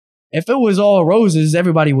if it was all roses,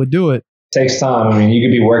 everybody would do it. Takes time. I mean, you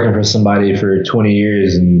could be working for somebody for 20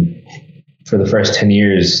 years, and for the first 10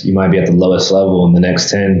 years, you might be at the lowest level, and the next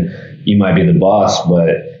 10, you might be the boss. But,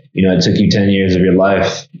 it took you 10 years of your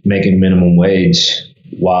life making minimum wage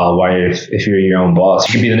while if you're your own boss,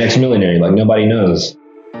 you could be the next millionaire. Like, nobody knows.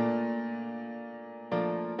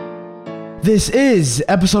 This is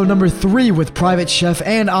episode number 3 with private chef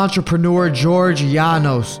and entrepreneur George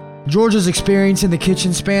Llanos. George's experience in the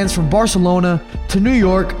kitchen spans from Barcelona to New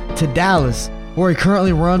York to Dallas, where he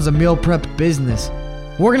currently runs a meal prep business.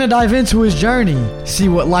 We're going to dive into his journey, see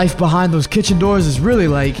what life behind those kitchen doors is really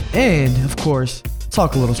like, and, of course,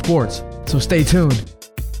 talk a little sports. So stay tuned.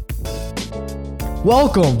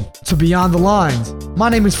 Welcome to Beyond the Lines. My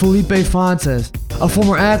name is Felipe Fontes, a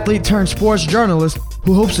former athlete turned sports journalist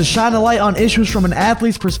who hopes to shine a light on issues from an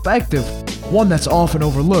athlete's perspective, one that's often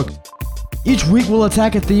overlooked. Each week we'll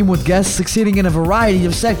attack a theme with guests succeeding in a variety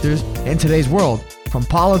of sectors in today's world, from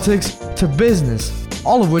politics to business,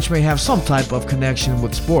 all of which may have some type of connection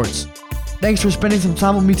with sports. Thanks for spending some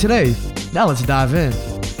time with me today. Now let's dive in.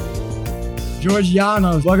 George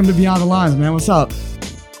Llanos, welcome to Beyond the Lines, man. What's up?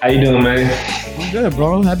 How you doing, man? I'm good,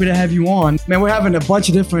 bro. Happy to have you on. Man, we're having a bunch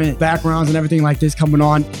of different backgrounds and everything like this coming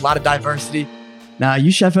on. A lot of diversity. Now, you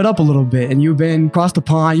chef it up a little bit, and you've been across the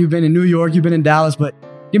pond. You've been in New York. You've been in Dallas, but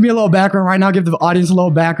give me a little background right now. Give the audience a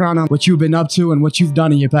little background on what you've been up to and what you've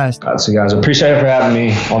done in your past. So guys, appreciate it for having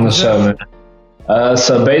me on the show, man.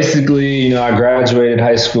 So basically, I graduated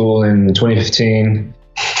high school in 2015.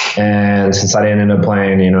 And since I didn't end up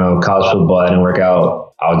playing, college football, I didn't work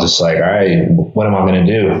out. I was just like, all right, what am I going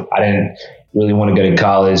to do? I didn't really want to go to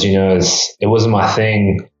college. It wasn't my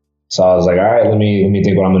thing. So I was like, all right, let me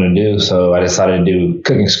think what I'm going to do. So I decided to do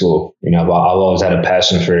cooking school. I've always had a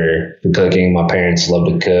passion for cooking. My parents love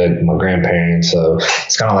to cook, my grandparents. So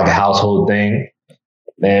it's kind of like a household thing.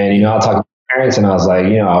 And, I talked to my parents and I was like,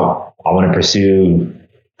 I want to pursue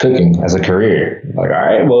cooking as a career. Like, all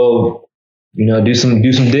right, well, do some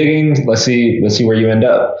digging. Let's see where you end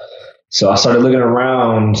up. So I started looking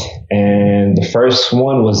around, and the first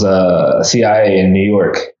one was CIA in New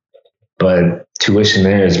York, but tuition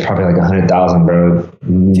there is probably like $100,000, bro.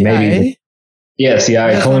 Maybe. Yeah,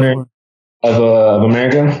 CIA, Culinary of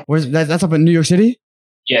America. Where's that? That's up in New York City?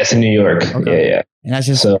 Yes, in New York. Okay. Yeah. And that's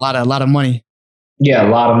just a lot of money. Yeah, a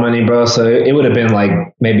lot of money, bro. So it would have been like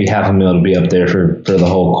maybe $500,000 to be up there for the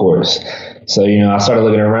whole course. So, I started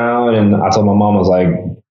looking around, and I told my mom, I was like,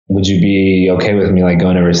 would you be okay with me like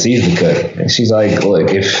going overseas to cook? And she's like, look,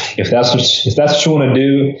 if that's what you want to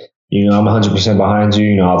do, I'm 100% behind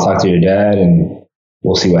you. I'll talk to your dad and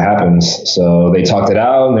we'll see what happens. So they talked it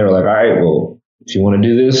out, and they were like, all right, well, if you want to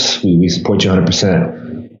do this, we support you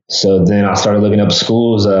 100%. So then I started looking up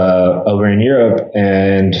schools over in Europe,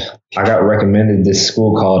 and I got recommended this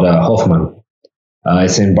school called Hofmann.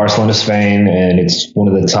 It's in Barcelona, Spain, and it's one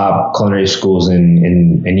of the top culinary schools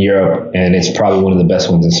in Europe, and it's probably one of the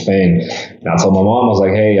best ones in Spain. And I told my mom, I was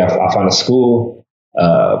like, hey, I found a school.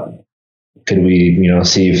 Could we,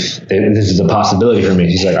 see if this is a possibility for me?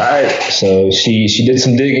 She's like, all right. So she did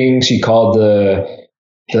some digging. She called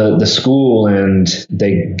the school, and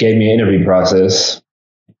they gave me an interview process.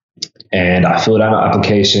 And I filled out an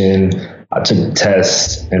application. I took the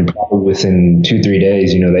test, and probably within 2-3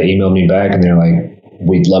 days, they emailed me back, and they're like,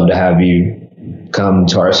 we'd love to have you come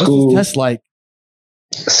to our school. What's the test like?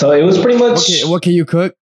 So it was pretty much. What can you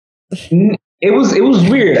cook? It was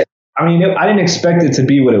weird. I mean, I didn't expect it to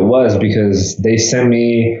be what it was, because they sent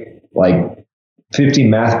me like 50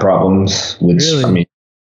 math problems, which really? I mean,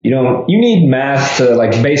 you need math to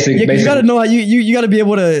like basic. Yeah, you got to know how you got to be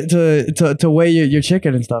able to weigh your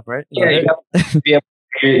chicken and stuff, right? Yeah, you got to be able to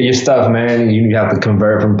your stuff, man. You have to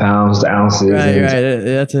convert from pounds to ounces. Right.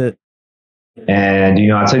 That's it. And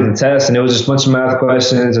I took the test, and it was just a bunch of math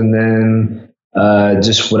questions, and then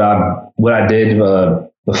just what I did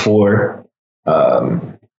before,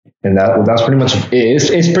 and that's pretty much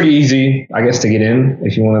it. It's pretty easy, I guess, to get in,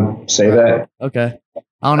 if you want to say that. Okay,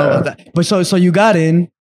 I don't know about that, but so you got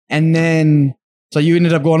in, and then so you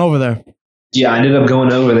ended up going over there. Yeah, I ended up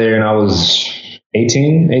going over there, and I was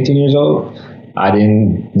 18 years old. I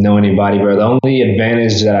didn't know anybody, bro. The only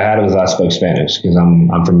advantage that I had was I spoke Spanish, because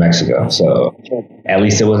I'm from Mexico. So at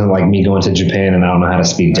least it wasn't like me going to Japan and I don't know how to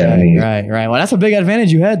speak Japanese. Right. Well, that's a big advantage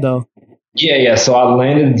you had, though. Yeah. So I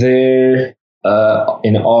landed there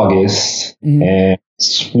in August, and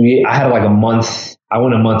I had like a month. I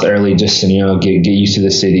went a month early just to get used to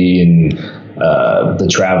the city and the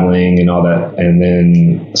traveling and all that. And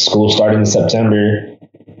then school started in September,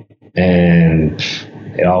 and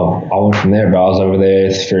it all went from there. But I was over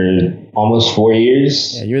there for almost 4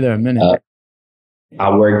 years. Yeah, you were there a minute.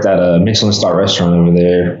 I worked at a Michelin star restaurant over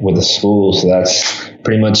there with a school. So that's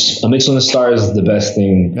pretty much, a Michelin star is the best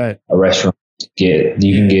thing a restaurant get.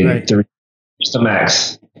 You can get 3, just the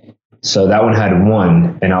max. So that one had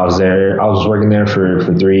 1, and I was working there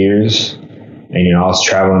for 3 years. And, I was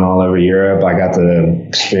traveling all over Europe. I got to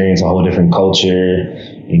experience a whole different culture,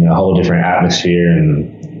 a whole different atmosphere.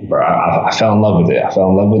 And bro, I fell in love with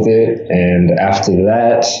it. And after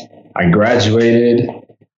that, I graduated.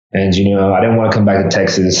 And, I didn't want to come back to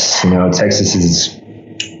Texas. Texas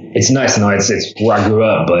it's nice. It's where I grew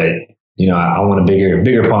up, but, I want a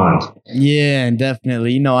bigger pond. Yeah,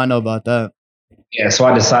 definitely. I know about that. Yeah, so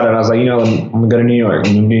I decided, I was like, I'm going to go to New York.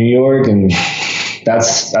 I'm going to New York, and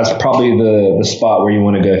that's probably the spot where you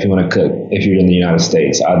want to go if you want to cook, if you're in the United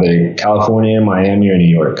States, either California, Miami, or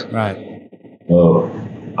New York. Right. Well,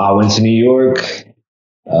 I went to New York,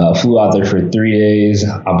 flew out there for 3 days.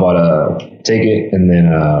 I bought a ticket, and then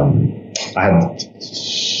I had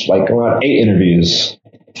like around 8 interviews.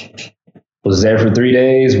 Was there for 3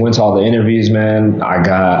 days, went to all the interviews, man. I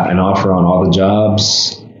got an offer on all the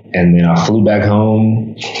jobs. And then I flew back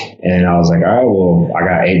home, and I was like, all right, well, I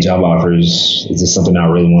got 8 job offers. Is this something I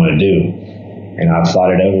really want to do? And I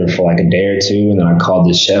thought it over for like a day or 2, and then I called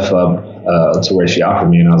this chef up to where she offered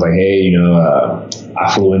me, and I was like, hey,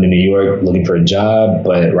 I flew into New York looking for a job,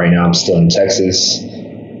 but right now I'm still in Texas.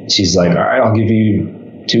 She's like, all right, I'll give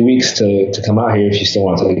you 2 weeks to come out here if you still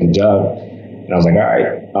want to take the job. And I was like, all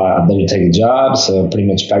right, I'd love to take the job. So pretty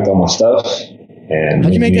much packed all my stuff. And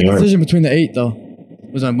how'd you make that decision between the 8 though?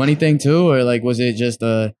 Was it a money thing too, or like was it just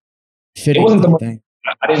a fitting thing?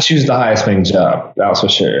 I didn't choose the highest paying job, that was for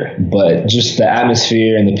sure. But just the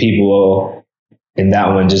atmosphere and the people in that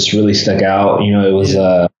one just really stuck out. It was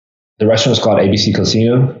the restaurant was called ABC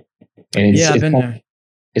Casino, and I've been there.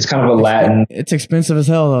 It's kind of a Latin. It's expensive as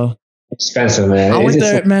hell though. Expensive, man.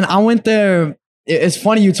 I went there. It's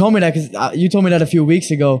funny you told me that because you told me that a few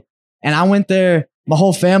weeks ago, and I went there. My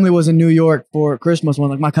whole family was in New York for Christmas.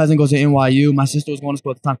 Like my cousin goes to NYU. My sister was going to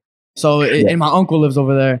school at the time. So, and my uncle lives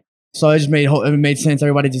over there. So it just made sense.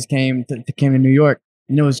 Everybody just came to New York.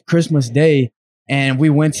 And it was Christmas Day, and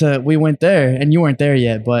we went there. And you weren't there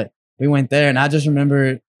yet, but we went there. And I just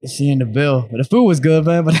remember seeing the bill. But the food was good,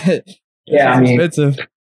 man. But expensive.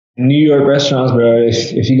 New York restaurants, bro.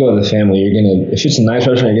 If you go with the family, if it's a nice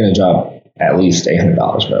restaurant, you're gonna drop at least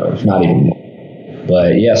 $800, bro. If not even more.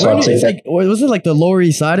 But yeah, so I'll take that. Was it like the Lower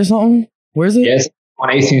East Side or something? Where is it? Yes, on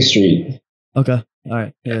 18th Street. Okay. All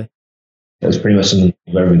right. Yeah. That's pretty much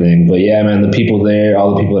everything. But yeah, man, the people there,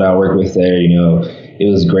 all the people that I work with there,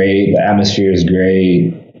 it was great. The atmosphere is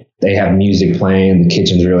great. They have music playing. The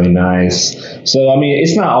kitchen's really nice. So,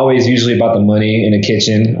 it's not always usually about the money in the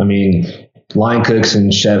kitchen. Line cooks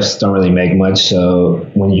and chefs don't really make much. So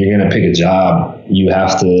when you're going to pick a job, you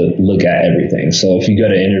have to look at everything. So if you go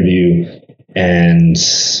to interview, and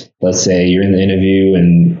let's say you're in the interview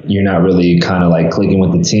and you're not really kind of like clicking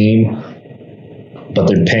with the team, but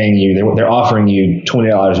they're paying you, they're offering you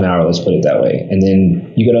 $20 an hour, let's put it that way. And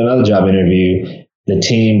then you go to another job interview, the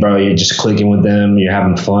team, bro, you're just clicking with them, you're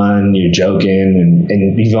having fun, you're joking,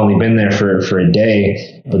 and you've only been there for a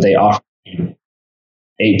day, but they offer you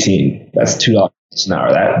 18. That's $2 an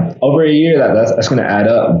hour. That over a year, that's going to add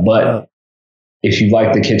up. But if you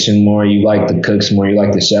like the kitchen more, you like the cooks more, you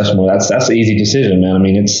like the chefs more, that's an easy decision, man.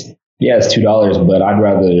 It's $2, but I'd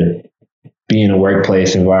rather be in a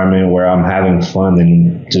workplace environment where I'm having fun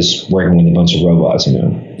than just working with a bunch of robots,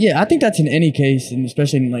 Yeah, I think that's in any case, and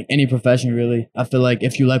especially in like any profession, really. I feel like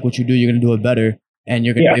if you like what you do, you're gonna do it better, and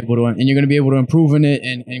you're gonna be able to improve in it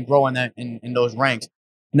and grow in that in those ranks.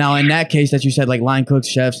 Now, in that case that you said, like line cooks,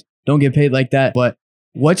 chefs don't get paid like that, but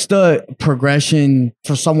what's the progression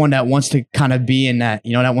for someone that wants to kind of be in that,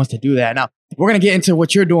 that wants to do that? Now, we're going to get into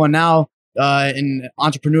what you're doing now in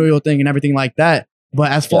entrepreneurial thing and everything like that.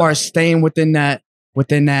 But as far as staying within that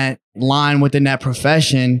line, within that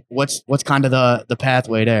profession, what's kind of the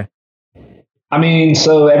pathway there?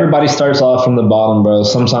 So everybody starts off from the bottom, bro.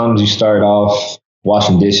 Sometimes you start off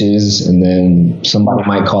washing dishes, and then somebody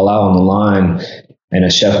might call out on the line. And a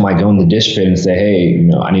chef might go in the dish pit and say, hey,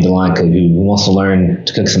 I need a line cook who wants to learn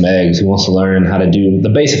to cook some eggs, who wants to learn how to do the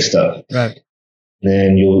basic stuff. Right.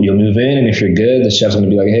 Then you'll move in, and if you're good, the chef's going to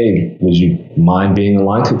be like, hey, would you mind being a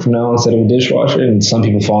line cook from now on instead of a dishwasher? And some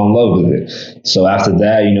people fall in love with it. So after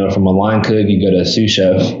that, from a line cook, you go to a sous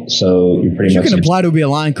chef. So you're pretty much... You can apply to be a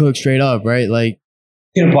line cook straight up, right? Like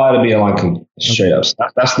you can apply to be a line cook straight up. So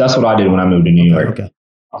that's what I did when I moved to New York. Okay.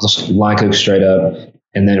 I was a line cook straight up.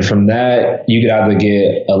 And then from that, you could either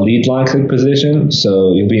get a lead line cook position,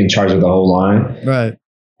 so you'll be in charge of the whole line. Right.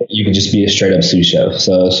 you could just be a straight up sous chef.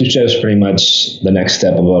 So sous chef is pretty much the next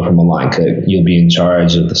step above from a line cook. You'll be in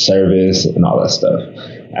charge of the service and all that stuff.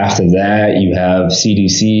 After that, you have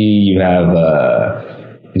CDC, you have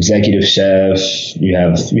executive chef, you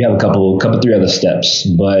have a couple 3 other steps.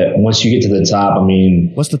 But once you get to the top, I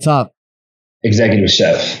mean, what's the top? Executive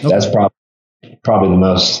chef. Okay. That's probably the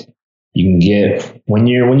most you can get. When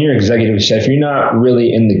you're executive chef, you're not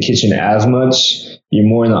really in the kitchen as much. You're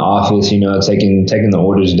more in the office, taking the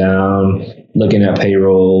orders down, looking at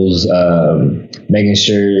payrolls, making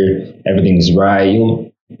sure everything's right.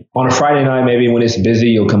 You'll on a Friday night, maybe when it's busy,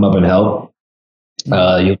 you'll come up and help.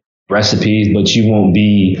 You'll recipes, but you won't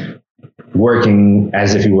be working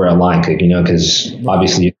as if you were a line cook, because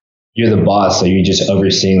obviously you're the boss, so you're just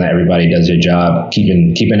overseeing that everybody does their job,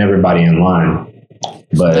 keeping everybody in line.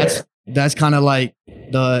 But so that's kind of like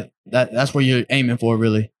that's what you're aiming for,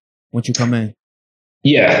 really, once you come in.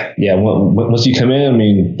 Yeah. Once you come in, I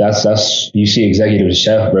mean, that's you see executive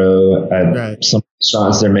chef, bro. At some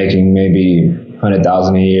restaurants, they're making maybe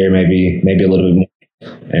 100,000 a year, maybe a little bit more.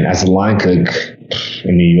 And as a line cook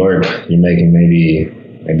in New York, you're making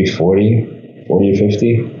maybe 40 or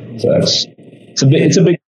 50. So it's a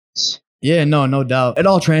big. Yeah, no doubt. It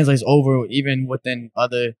all translates over, even within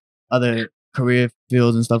other career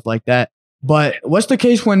fields and stuff like that. But what's the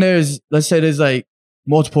case when let's say there's like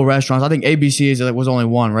multiple restaurants? I think ABC was only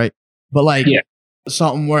one, right? But like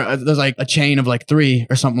something where there's like a chain of like 3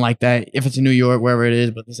 or something like that. If it's in New York, wherever it is,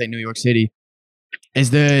 but let's say New York City,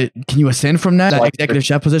 can you ascend from that executive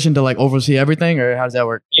chef position to like oversee everything, or how does that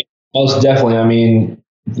work? Most definitely. I mean,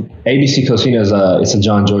 ABC Cocina it's a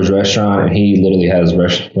John George restaurant, and he literally has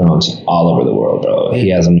restaurants all over the world, bro. He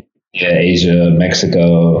has them in Asia,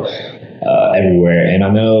 Mexico, everywhere. And I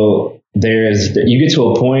know you get to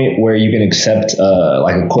a point where you can accept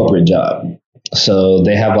like a corporate job. So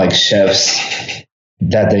they have like chefs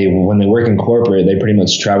that when they work in corporate, they pretty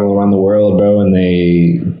much travel around the world, bro, and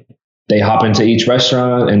they hop into each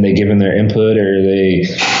restaurant and they give them their input, or they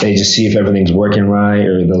just see if everything's working right,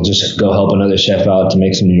 or they'll just go help another chef out to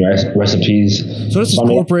make some new recipes. So this is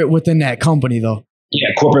corporate within that company, though?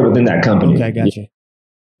 Yeah, corporate within that company. Okay, gotcha.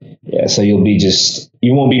 Yeah, so you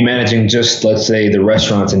won't be managing just, let's say, the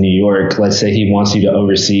restaurants in New York. Let's say he wants you to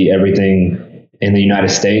oversee everything in the United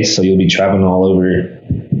States, so you'll be traveling all over.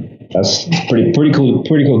 That's pretty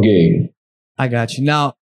cool gig. I got you.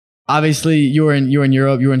 Now, obviously, you were in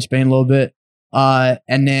Europe, you were in Spain a little bit,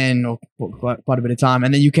 and then quite a bit of time,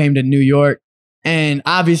 and then you came to New York. And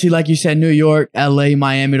obviously, like you said, New York, LA,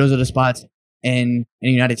 Miami, those are the spots in the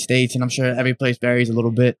United States, and I'm sure every place varies a little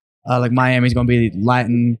bit. Like Miami's going to be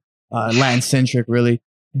Latin centric, really.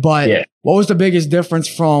 But what was the biggest difference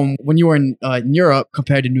from when you were in Europe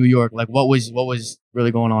compared to New York? Like, what was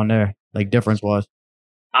really going on there? Like, difference was?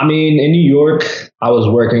 I mean, in New York, I was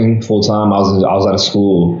working full time. I was out of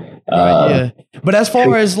school. But as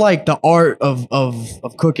far as like the art of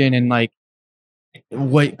cooking and like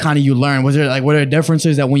what kind of you learned, were there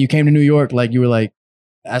differences that when you came to New York, like you were like,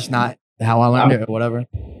 that's not how I learned it or whatever?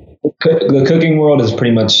 The cooking world is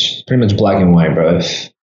pretty much black and white, bro.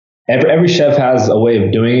 Every chef has a way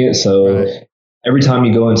of doing it. So every time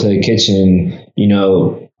you go into a kitchen,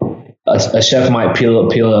 a chef might peel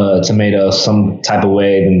a tomato some type of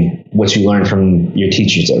way than what you learned from your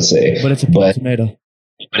teachers, let's say. But it's a peeled tomato.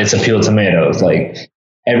 But it's a peeled tomato. It's like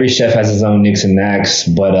every chef has his own nicks and knacks,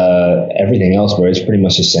 but everything else, bro, is pretty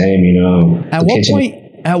much the same.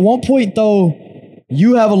 At one point, though,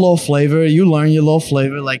 you have a little flavor. You learn your little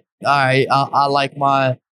flavor. Like, all right, I like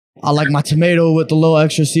my tomato with a little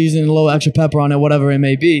extra seasoning, a little extra pepper on it, whatever it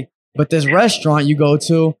may be. But this restaurant you go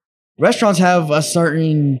to, restaurants have a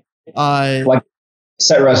certain like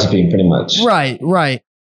set recipe, pretty much. Right.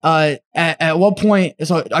 At what point?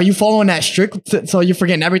 So, are you following that strict? So you're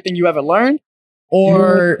forgetting everything you ever learned,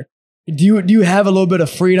 or do you have a little bit of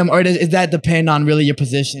freedom, or does that depend on really your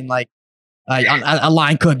position? Like, on a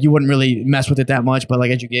line cook, you wouldn't really mess with it that much, but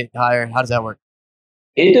like as you get higher, how does that work?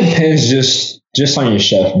 It depends just on your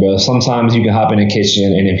chef, bro. Sometimes you can hop in the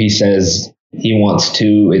kitchen, and if he says he wants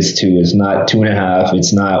 2, it's 2. It's not 2.5.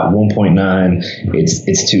 It's not 1.9.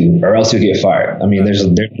 It's 2, or else you'll get fired. I mean, there's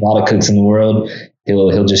a lot of cooks in the world.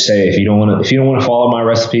 He'll just say, if you don't want to follow my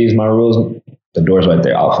recipes, my rules, the door's right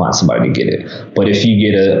there. I'll find somebody to get it. But if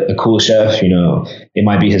you get a cool chef, it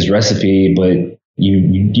might be his recipe, but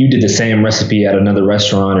you did the same recipe at another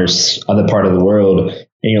restaurant or other part of the world,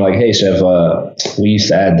 and you're like, hey chef, we used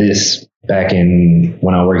to add this back in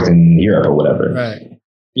when I worked in Europe or whatever. Right.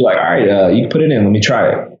 You're like, all right, you can put it in, let me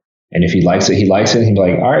try it. And if he likes it, he likes it. He'd be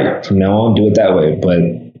like, all right, from now on, do it that way. But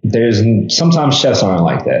there's sometimes chefs aren't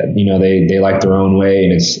like that. You know, they like their own way,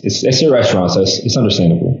 and it's a restaurant, so it's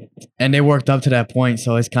understandable. And they worked up to that point,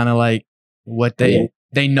 so it's kind of like what they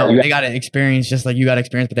know. They got to experience just like you got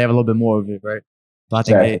experience, but they have a little bit more of it, right? So I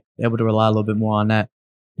think they're able to rely a little bit more on that.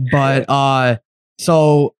 But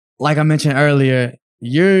so like I mentioned earlier,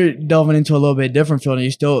 you're delving into a little bit different field, and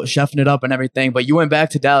you're still chefing it up and everything. But you went back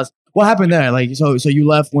to Dallas. What happened there? Like, so you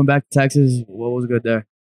left, went back to Texas. What was good there?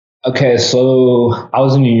 Okay, so I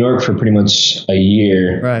was in New York for pretty much a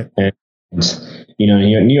year, right? And you know,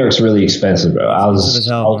 New York's really expensive, bro. I was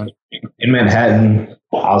in Manhattan.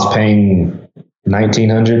 I was paying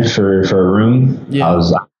 $1,900 for a room. Yeah. I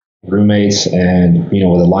was roommates, and you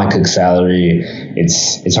know, with a line cook salary,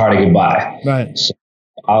 it's hard to get by. Right. So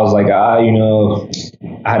I was like, you know,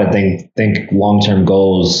 I had to think long-term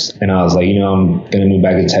goals, and I was like, you know, I'm gonna move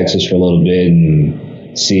back to Texas for a little bit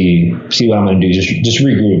and see what I'm gonna do. Just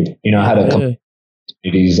regroup. You know, I had a couple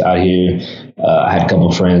opportunities out here. I had a couple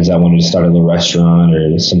of friends that wanted to start a little restaurant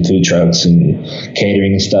or some food trucks and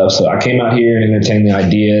catering and stuff. So I came out here and entertained the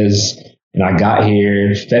ideas, and I got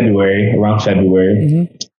here around February.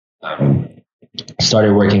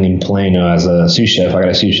 Started working in Plano as a sous chef. I got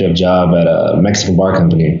a sous chef job at a Mexican bar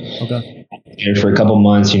company. Okay. Here for a couple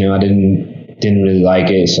months, you know, I didn't really like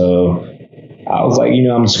it, so I was like, you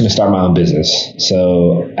know, I'm just going to start my own business.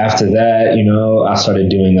 So after that, you know, I started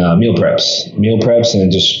doing meal preps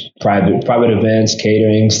and just private events,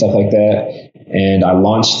 catering, stuff like that. And I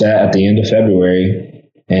launched that at the end of February,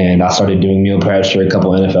 and I started doing meal preps for a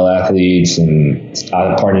couple NFL athletes, and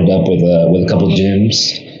I partnered up with a couple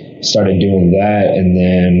gyms. Started doing that, and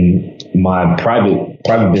then my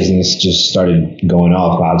private business just started going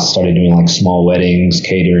off. I started doing like small weddings,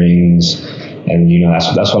 caterings, and you know,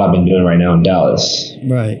 that's what I've been doing right now in Dallas.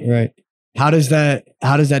 Right. How does that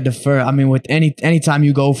differ? I mean, with anytime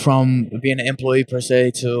you go from being an employee per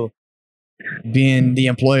se to being the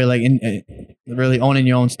employer, like really owning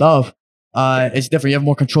your own stuff, it's different. You have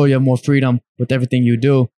more control, you have more freedom with everything you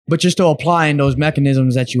do, but you're still applying those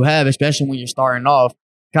mechanisms that you have, especially when you're starting off.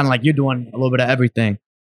 Kind of like you're doing a little bit of everything.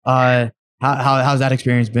 How's that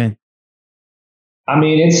experience been? I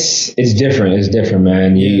mean, it's different. It's different,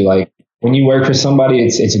 man. You like when you work for somebody,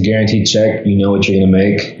 it's a guaranteed check. You know what you're gonna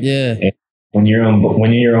make. Yeah. And when you're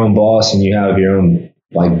your own boss and you have your own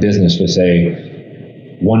like business, per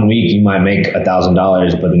se, 1 week you might make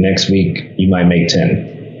 $1,000, but the next week you might make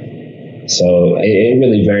 10. So it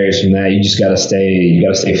really varies from that. You just gotta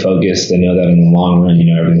stay focused and know that in the long run,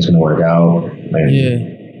 you know, everything's gonna work out.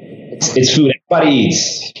 And it's food everybody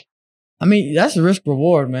eats. I mean, that's a risk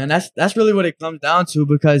reward, man. That's really what it comes down to,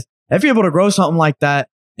 because if you're able to grow something like that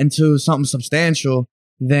into something substantial,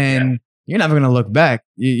 then you're never gonna look back.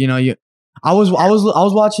 I was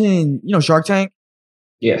watching, you know, Shark Tank.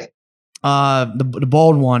 Yeah. The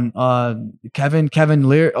bald one, Kevin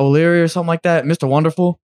O'Leary or something like that. Mr.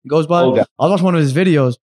 Wonderful goes by. Okay. I was watching one of his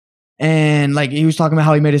videos, and like he was talking about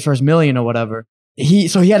how he made his first million or whatever. He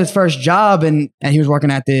had his first job, and he was working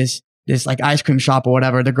at this like ice cream shop or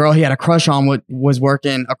whatever. The girl he had a crush on was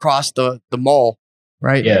working across the mall,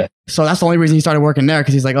 right? Yeah. So that's the only reason he started working there,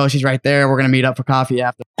 because he's like, oh, she's right there. We're gonna meet up for coffee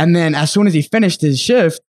after. And then as soon as he finished his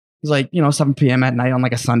shift, it was like, you know, 7 p.m. at night on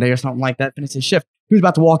like a Sunday or something like that. Finished his shift. He was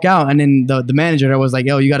about to walk out, and then the manager there was like,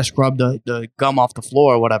 yo, you got to scrub the gum off the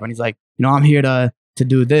floor or whatever. And he's like, you know, I'm here to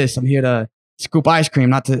do this. I'm here to scoop ice cream,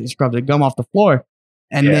 not to scrub the gum off the floor.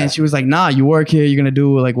 And then she was like, nah, you work here. You're going to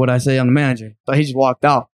do like what I say. I'm the manager. So he just walked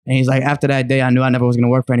out. And he's like, after that day, I knew I never was going to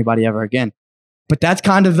work for anybody ever again. But that's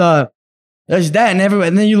kind of there's that.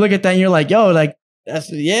 And then you look at that and you're like, yo, like,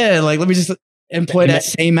 like, let me just employ that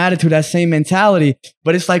same attitude, that same mentality.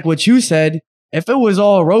 But it's like what you said, if it was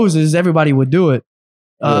all roses, everybody would do it.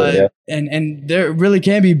 And there really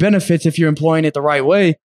can be benefits if you're employing it the right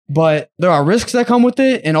way. But there are risks that come with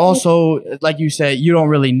it. And also, like you said, you don't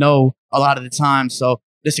really know a lot of the time. So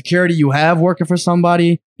the security you have working for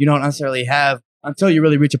somebody, you don't necessarily have until you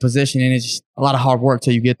really reach a position. And it's just a lot of hard work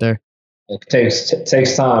till you get there. It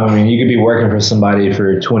takes time. I mean, you could be working for somebody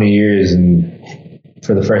for 20 years, and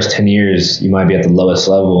for the first 10 years, you might be at the lowest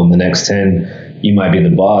level. And the next 10, you might be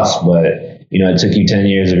the boss. But, you know, it took you 10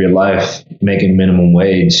 years of your life making minimum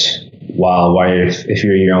wage while if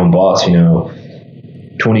you're your own boss, you know,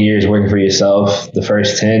 20 years working for yourself, the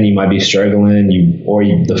first 10, you might be struggling,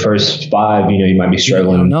 the first 5, you know, you might be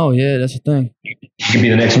struggling. No, yeah, that's the thing. You could be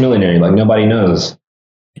the next millionaire, like nobody knows.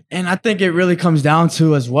 And I think it really comes down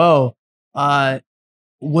to as well,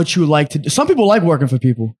 what you like to do. Some people like working for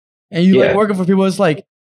people, and you like working for people. It's like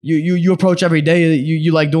you approach every day.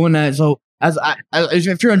 You like doing that. So as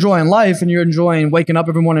if you're enjoying life and you're enjoying waking up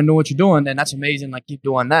every morning and doing what you're doing, then that's amazing. Like keep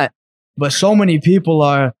doing that. But so many people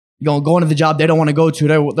are going to the job they don't want to go to.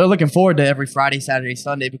 They're looking forward to every Friday, Saturday,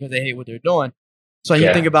 Sunday because they hate what they're doing. So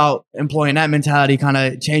you think about employing that mentality, kind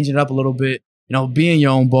of changing it up a little bit, being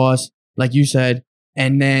your own boss, like you said.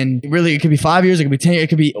 And then really it could be 5 years, it could be 10 years, it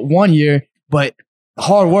could be 1 year, but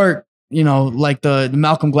hard work, like the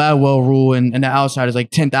Malcolm Gladwell rule and the outside is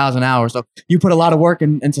like 10,000 hours. So you put a lot of work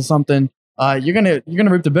into something, you're gonna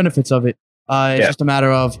reap the benefits of it. It's just a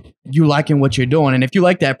matter of you liking what you're doing. And if you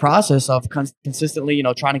like that process of consistently,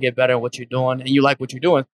 trying to get better at what you're doing and you like what you're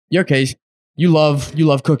doing, in your case, you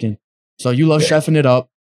love cooking. So you love chefing it up.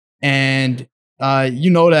 And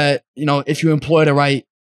that, if you employ the right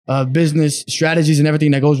business strategies and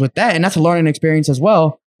everything that goes with that, and that's a learning experience as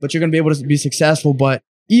well, but you're going to be able to be successful. But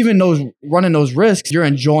even running those risks, you're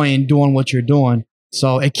enjoying doing what you're doing.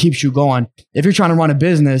 So it keeps you going. If you're trying to run a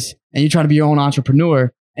business and you're trying to be your own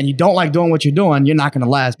entrepreneur and you don't like doing what you're doing, you're not going to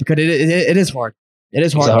last because it is hard. It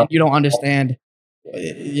is hard. So, you don't understand,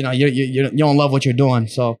 you don't love what you're doing.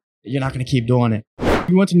 So you're not going to keep doing it.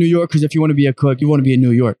 You went to New York because if you want to be a cook, you want to be in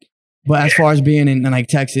New York. But as far as being in like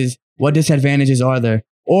Texas, what disadvantages are there?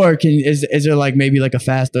 Or is there like maybe like a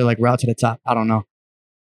faster like route to the top? I don't know.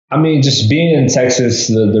 I mean, just being in Texas,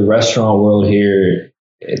 the restaurant world here,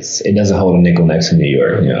 it doesn't hold a nickel next to New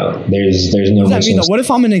York. There's no. What does that mean, though? What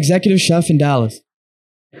if I'm an executive chef in Dallas?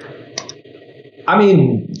 I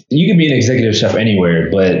mean, you can be an executive chef anywhere,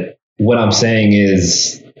 but what I'm saying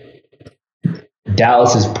is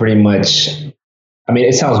Dallas is pretty much. I mean,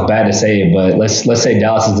 it sounds bad to say it, but let's say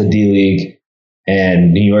Dallas is the D League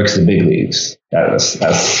and New York's the big leagues.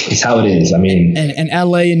 That's how it is. I mean, and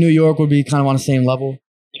LA and New York would be kind of on the same level.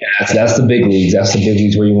 Yeah, that's the big leagues. That's the big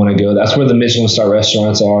leagues where you want to go. That's where the Michelin star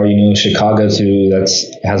restaurants are. Chicago too.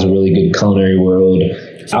 Has a really good culinary world.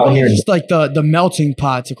 So out here, just like the melting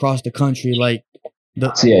pots across the country. Like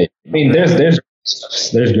I mean, there's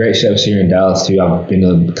great chefs here in Dallas too. I've been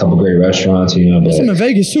to a couple great restaurants. There's some in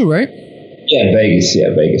Vegas too, right? Yeah,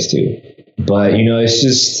 Vegas too. But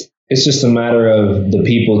it's just a matter of the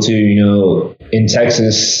people too. In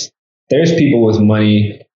Texas, there's people with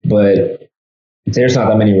money, but there's not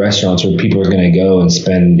that many restaurants where people are going to go and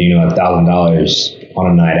spend $1,000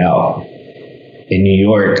 on a night out. In New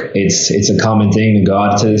York, it's a common thing to go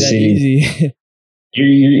out to the city.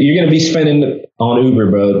 You're going to be spending on Uber,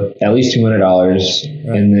 bro, at least $200,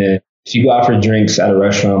 right. And then if you go out for drinks at a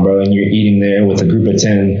restaurant, bro, and you're eating there with a group of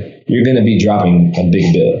 10, you're going to be dropping a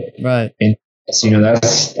big bill, right? And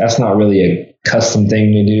that's not really a custom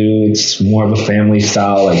thing to do. It's more of a family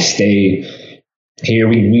style, like stay. Here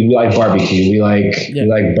we like barbecue. We like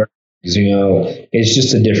burgers. It's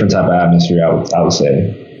just a different type of atmosphere. I would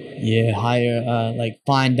say. Yeah, higher like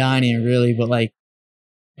fine dining, really. But like,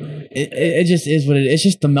 it just is what it is. It's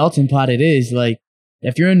just the melting pot. It is like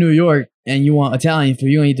if you're in New York and you want Italian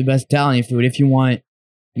food, you're gonna eat the best Italian food. If you want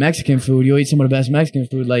Mexican food, you'll eat some of the best Mexican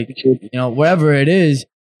food. Like wherever it is.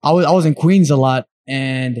 I was in Queens a lot,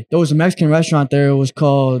 and there was a Mexican restaurant there. It was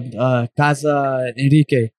called Casa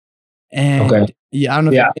Enrique. And yeah, I don't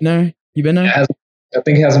know if you've been there. You been there? I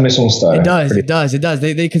think it has a Michelin star. It does.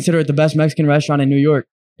 They consider it the best Mexican restaurant in New York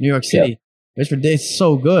City. Yeah. It's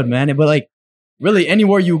so good, man. But like, really,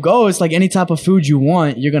 anywhere you go, it's like any type of food you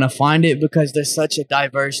want, you're gonna find it because there's such a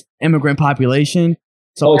diverse immigrant population.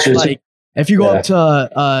 So like, if you go up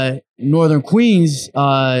to northern Queens,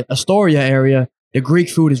 Astoria area, the Greek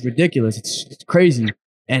food is ridiculous. It's crazy.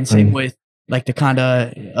 And same with like the kind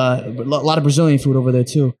of a lot of Brazilian food over there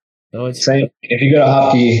too. So it's same. If you go to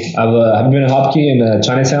Hopkey, have you been to Hopkey in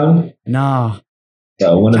Chinatown? Nah.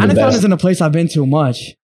 So Chinatown isn't a place I've been to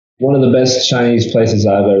much. One of the best Chinese places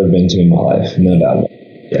I've ever been to in my life, no doubt.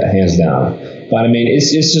 Yeah, hands down. But I mean,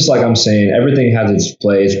 it's just like I'm saying, everything has its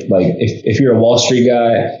place. Like if you're a Wall Street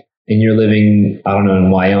guy and you're living, I don't know,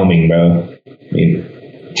 in Wyoming, bro. I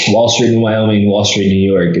mean, Wall Street in Wyoming, Wall Street in New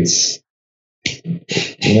York. It's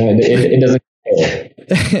it doesn't.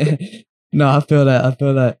 No, I feel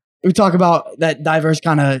that. We talk about that diverse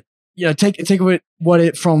kind of, take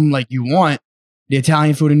it from like you want. The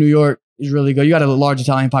Italian food in New York is really good. You got a large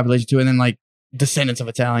Italian population too, and then like descendants of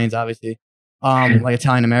Italians, obviously, like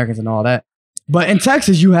Italian Americans and all that. But in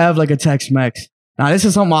Texas, you have like a Tex-Mex. Now, this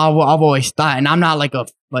is something I've always thought, and I'm not like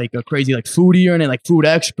a crazy like foodie or anything, like food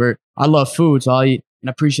expert. I love food, so I eat and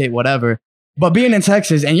appreciate whatever. But being in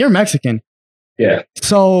Texas, and you're Mexican, yeah,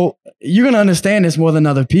 so you're gonna understand this more than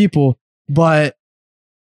other people. But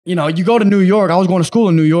you go to New York. I was going to school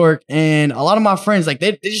in New York, and a lot of my friends like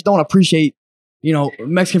they just don't appreciate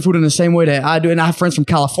Mexican food in the same way that I do, and I have friends from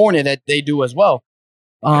California that they do as well.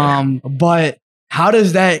 But how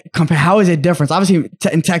does that compare? How is it different? Obviously,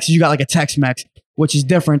 in Texas, you got like a Tex-Mex, which is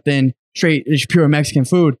different than straight pure Mexican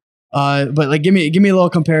food. But like, give me a little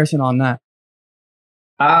comparison on that.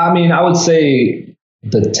 I mean, I would say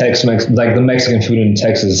the Tex-Mex, like the Mexican food in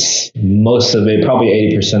Texas, most of it, probably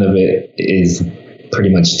 80% of it is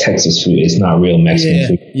pretty much Texas food. It's not real Mexican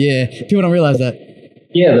food. Yeah, people don't realize that.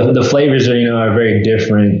 Yeah, the flavors are very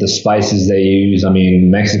different. The spices they use. I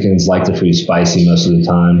mean, Mexicans like their food spicy most of the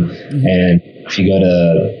time. Mm-hmm. And if you go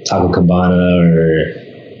to Taco Cabana or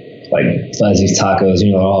like Fuzzy's Tacos,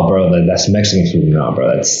 oh, bro, that's Mexican food. No, bro,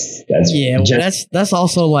 that's that's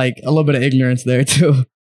also like a little bit of ignorance there too.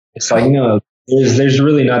 It's like, there's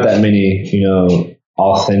really not that many,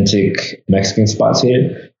 authentic Mexican spots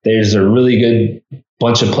here. There's a really good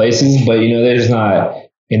bunch of places, but there's not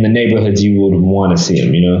in the neighborhoods you would want to see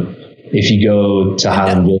them. If you go to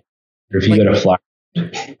Highland Village or if you go to Florida,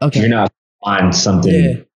 you're not find something.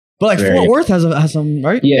 Yeah. But like Fort Worth has some,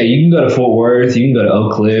 right? Yeah, you can go to Fort Worth, you can go to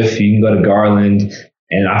Oak Cliff, you can go to Garland,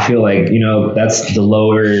 and I feel like that's the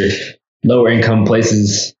lower income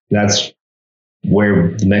places. That's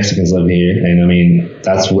where the Mexicans live here, and I mean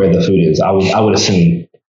that's where the food is. I would assume.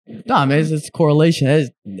 No, I mean it's correlation.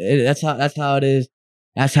 That's how it is.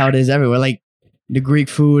 That's how it is everywhere. Like the Greek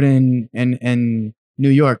food in New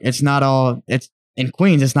York, it's not all. It's in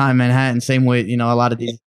Queens. It's not in Manhattan. Same way, a lot of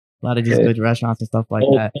these good restaurants and stuff like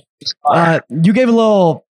that. You gave a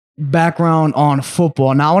little background on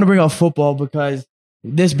football. Now I want to bring up football because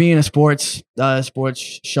this being a sports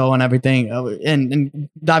show and everything, and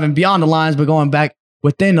diving beyond the lines, but going back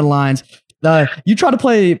within the lines. You try to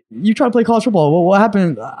play college football. What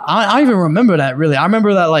happened? I don't even remember that really. I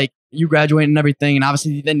remember that like you graduated and everything, and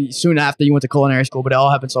obviously then soon after you went to culinary school, but it all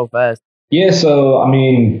happened so fast. Yeah. So I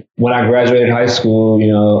mean, when I graduated high school,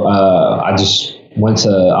 I just went to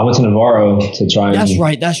Navarro to try. That's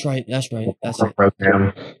right.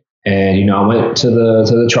 Program. And I went to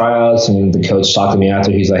the tryouts, and the coach talked to me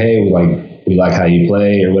after. He's like, "Hey, we like how you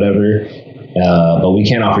play or whatever, but we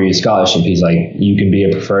can't offer you a scholarship." He's like, "You can be a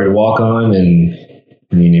preferred walk-on, and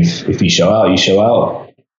I mean, if you show out, you show out."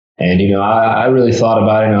 And I really thought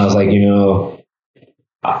about it, and I was like,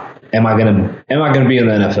 am I gonna be in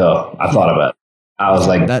the NFL? I thought about it. I was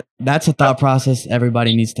like, that's a thought process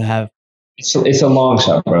everybody needs to have. It's a long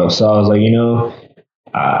shot, bro. So I was like,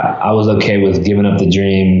 I was okay with giving up the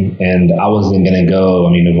dream, and I wasn't going to go.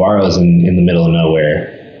 I mean, Navarro's in the middle of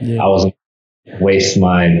nowhere. Yeah. I wasn't going to waste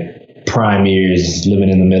my prime years living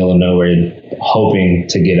in the middle of nowhere hoping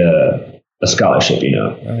to get a scholarship,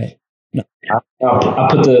 Right. No. I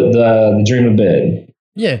put the dream to bed.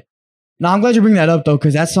 Yeah. No, I'm glad you bring that up, though,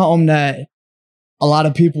 because that's something that a lot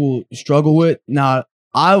of people struggle with. Now,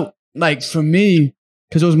 for me,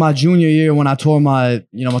 because it was my junior year when I tore my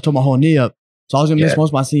whole knee up. So I was going to miss most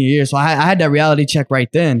of my senior year. So I had that reality check right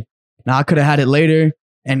then. Now I could have had it later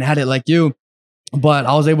and had it like you, but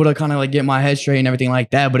I was able to kind of like get my head straight and everything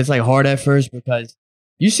like that. But it's like hard at first because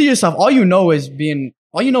you see yourself, all you know is being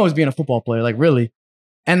a football player, like really.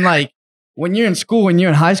 And like when you're in school, when you're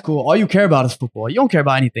in high school, all you care about is football. You don't care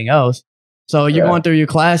about anything else. So you're going through your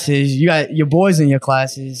classes, you got your boys in your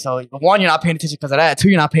classes. So one, you're not paying attention because of that. Two,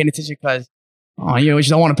 you're not paying attention because you just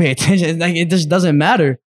don't want to pay attention. It's like, it just doesn't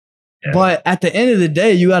matter. Yeah. But at the end of the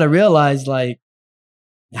day, you got to realize like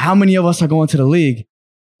how many of us are going to the league.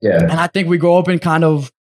 Yeah. And I think we grow up in kind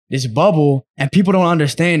of this bubble and people don't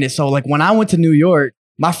understand it. So like when I went to New York,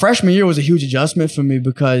 my freshman year was a huge adjustment for me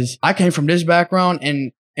because I came from this background.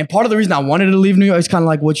 And part of the reason I wanted to leave New York is kind of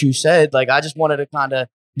like what you said. Like I just wanted to kind of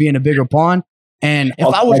be in a bigger pond. And if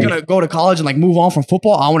I was going to go to college and like move on from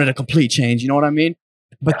football, I wanted a complete change. You know what I mean?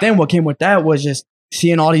 But then what came with that was just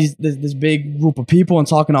seeing all this big group of people and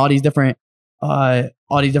talking to all these different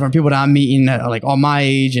people that I'm meeting that are like all my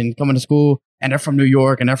age and coming to school, and they're from New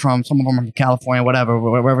York and some of them are from California,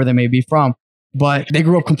 wherever they may be from, but they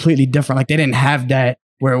grew up completely different. Like they didn't have that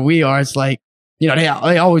where we are. It's like, they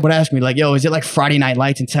always would ask me like, yo, is it like Friday Night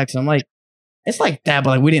Lights in Texas? I'm like, it's like that,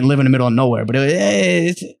 but like we didn't live in the middle of nowhere. But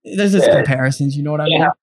there's just comparisons, you know what I mean?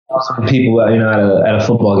 Some people, at a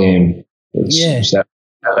football game.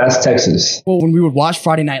 That's Texas. Well, when we would watch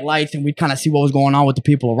Friday Night Lights and we'd kind of see what was going on with the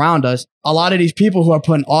people around us, a lot of these people who are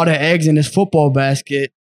putting all their eggs in this football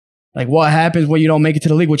basket, like what happens when you don't make it to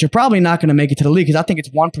the league, which you're probably not going to make it to the league because I think it's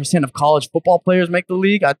 1% of college football players make the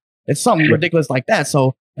league. It's something ridiculous like that.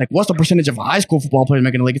 So like what's the percentage of high school football players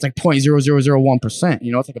making the league? It's like 0.0001%.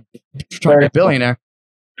 It's like trying to get a billionaire.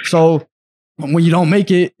 So when you don't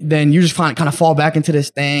make it, then you just kind of fall back into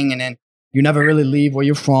this thing, and then you never really leave where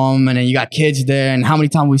you're from, and then you got kids there, and how many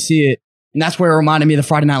times we see it. And that's where it reminded me of the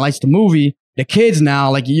Friday Night Lights, the movie. The kids now,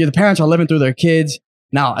 like the parents are living through their kids.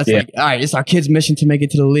 Now it's like, all right, it's our kids' mission to make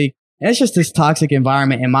it to the league. And it's just this toxic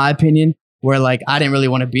environment, in my opinion, where like I didn't really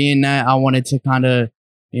want to be in that. I wanted to kind of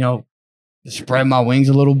spread my wings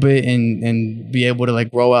a little bit and be able to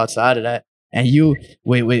like grow outside of that. And you,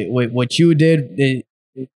 wait, what you did,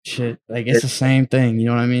 shit, like it's the same thing. You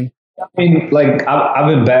know what I mean? I mean, like I've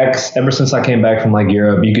been back ever since I came back from like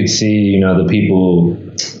Europe. You could see, the people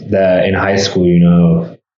that in high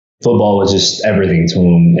school, football was just everything to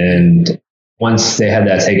them. And once they had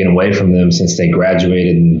that taken away from them, since they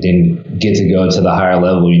graduated and didn't get to go to the higher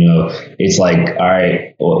level, it's like, all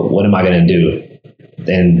right, well, what am I going to do?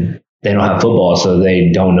 And they don't have football, so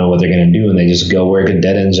they don't know what they're going to do, and they just go work a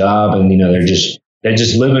dead end job, and they're just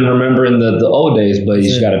living, remembering the old days. But you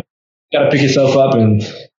just gotta pick yourself up and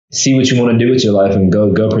see what you want to do with your life and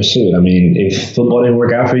go pursue it. I mean, if football didn't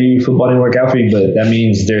work out for you, but that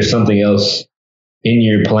means there's something else in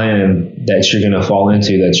your plan that you're going to fall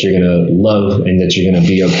into, that you're going to love, and that you're going to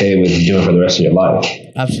be okay with doing for the rest of your life.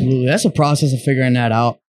 Absolutely. That's a process of figuring that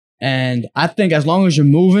out. And I think as long as you're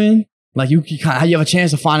moving, like you have a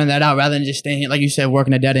chance of finding that out rather than just staying here, like you said,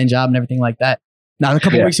 working a dead end job and everything like that. Now, a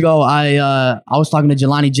couple of weeks ago, I was talking to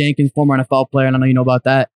Jelani Jenkins, former NFL player, and I know you know about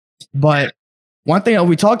that. But one thing that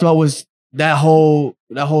we talked about was that whole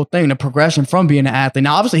thing, the progression from being an athlete.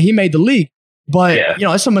 Now, obviously, he made the league, but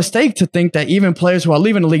it's a mistake to think that even players who are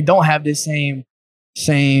leaving the league don't have this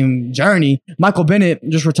same journey. Michael Bennett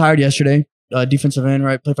just retired yesterday, defensive end,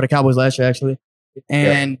 right? Played for the Cowboys last year, actually.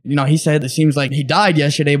 And he said it seems like he died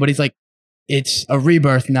yesterday, but he's like, it's a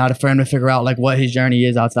rebirth now for him to figure out like what his journey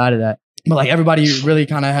is outside of that. But like everybody really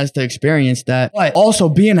kind of has to experience that. But also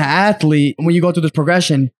being an athlete, when you go through this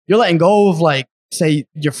progression, you're letting go of like, say,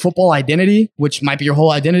 your football identity, which might be your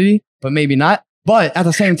whole identity, but maybe not. But at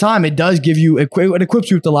the same time, it does give you, it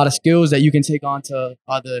equips you with a lot of skills that you can take on to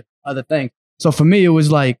other things. So for me, it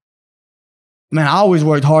was like, man, I always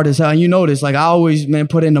worked hard as hell. And you know this, like I always,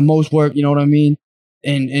 put in the most work, you know what I mean?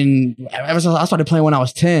 And ever since I started playing when I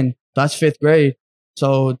was 10, that's 5th grade.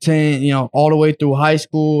 So 10, all the way through high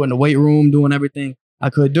school and the weight room, doing everything I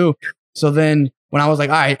could do. So then when I was like,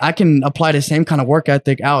 all right, I can apply the same kind of work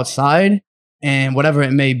ethic outside and whatever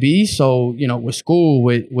it may be. So, with school,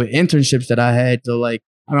 with internships that I had. So like,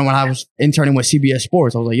 I remember when I was interning with CBS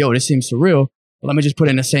Sports, I was like, yo, this seems surreal. Let me just put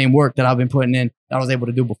in the same work that I've been putting in that I was able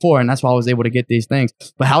to do before. And that's why I was able to get these things.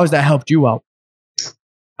 But how has that helped you out?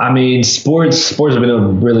 I mean, sports have been a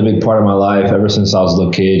really big part of my life ever since I was a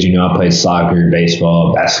little kid. I played soccer,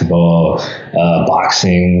 baseball, basketball,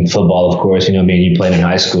 boxing, football, of course. You played in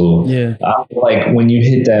high school. Yeah. Like when you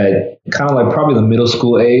hit that kind of like probably the middle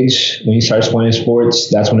school age, when you start playing sports,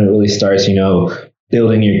 that's when it really starts,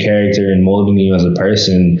 building your character and molding you as a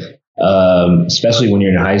person. Especially when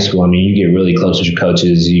you're in high school. I mean, you get really close with your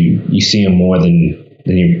coaches. You see them more than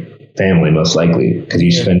your family, most likely, because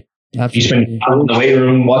you spend time in the weight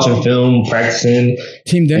room, watching film, practicing.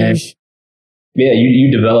 Team dinners.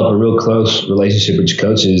 You develop a real close relationship with your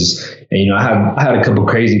coaches. And, I had a couple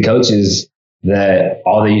crazy coaches that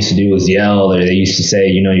all they used to do was yell, or they used to say,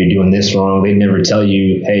 you're doing this wrong. They never tell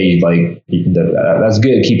you, hey, like, that's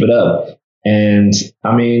good, keep it up. And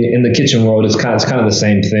I mean, in the kitchen world, it's kind of the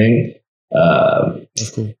same thing. That's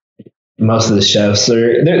cool. Most of the chefs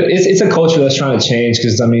it's a culture that's trying to change,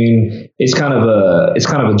 because I mean, it's kind of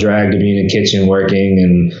a drag to be in a kitchen working,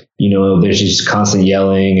 and there's just constant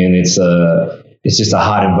yelling, and it's just a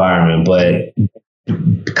hot environment. But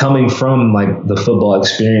coming from like the football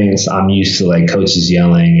experience, I'm used to like coaches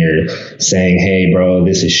yelling or saying, hey bro,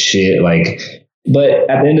 this is shit. Like, but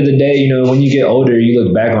at the end of the day, when you get older, you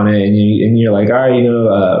look back on it and you're like, all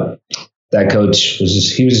right, that coach was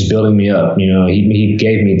just building me up. He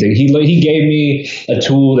gave me a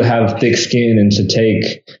tool to have thick skin and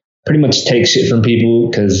to pretty much take shit from people.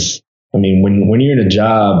 Because I mean, when you're in a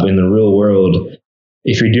job in the real world,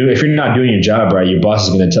 if you're not doing your job right, your boss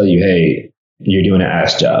is going to tell you, hey, you're doing an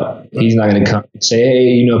ass job. He's not going to come and say,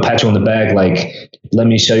 hey, pat you on the back, like, let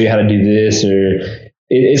me show you how to do this, or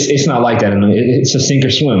it's not like that. It's a sink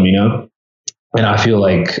or swim, And I feel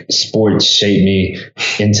like sports shaped me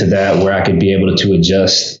into that, where I could be able to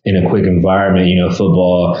adjust in a quick environment.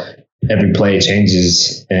 Football, every play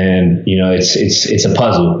changes, and it's a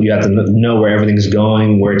puzzle. You have to know where everything's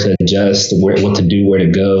going, where to adjust, what to do, where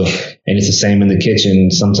to go. And it's the same in the kitchen.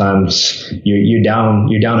 Sometimes you're down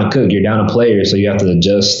a cook, you're down a player, so you have to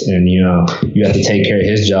adjust, and you have to take care of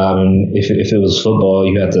his job. And if it was football,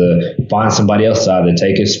 you have to find somebody else to either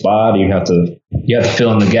take his spot, or you have to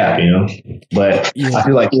fill in the gap, But I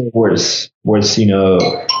feel like sports,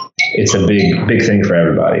 it's a big thing for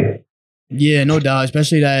everybody. Yeah, no doubt,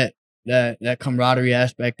 especially that camaraderie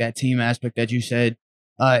aspect, that team aspect that you said.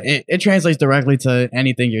 It translates directly to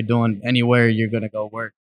anything you're doing, anywhere you're gonna go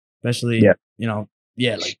work. Especially,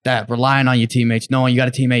 like that, relying on your teammates, knowing you got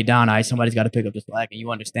a teammate down, all right, somebody's got to pick up the slack, and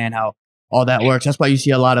you understand how all that works. That's why you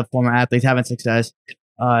see a lot of former athletes having success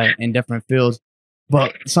in different fields.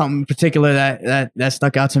 But something particular that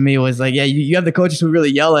stuck out to me was like, yeah, you have the coaches who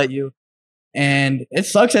really yell at you, and it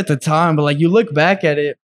sucks at the time, but like you look back at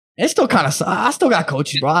it, it's still kind of, I still got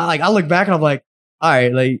coaches, bro. I look back and I'm like, all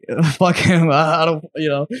right, like fuck him. I don't,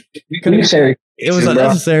 it was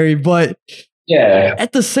unnecessary, but yeah,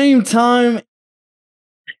 at the same time,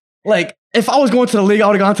 like if I was going to the league, I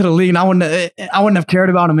would have gone to the league, and I wouldn't have cared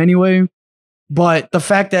about him anyway. But the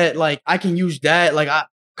fact that like I can use that, like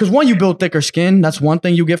because one, you build thicker skin. That's one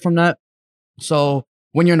thing you get from that. So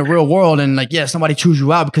when you're in the real world and like, yeah, somebody chews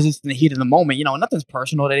you out because it's in the heat of the moment, nothing's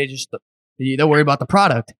personal. They're worried about the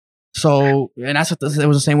product. So, and it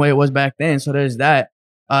was the same way it was back then. So there's that.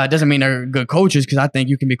 It doesn't mean they're good coaches, because I think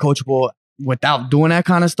you can be coachable without doing that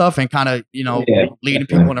kind of stuff and kind of, leading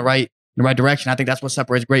people in the right direction. I think that's what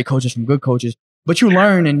separates great coaches from good coaches. But you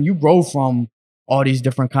learn and you grow from all these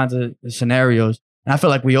different kinds of scenarios. And I feel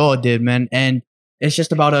like we all did, man. And it's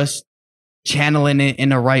just about us channeling it in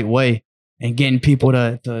the right way and getting people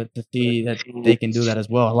to see that they can do that as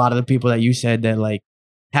well. A lot of the people that you said that like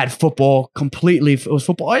had football completely, it was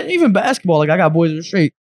football, even basketball. Like I got boys in the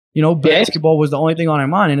street, basketball was the only thing on their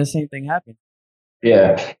mind, and the same thing happened.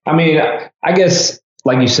 Yeah. I mean, I guess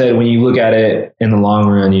like you said, when you look at it in the long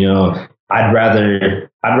run, I'd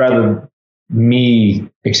rather me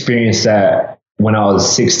experience that when I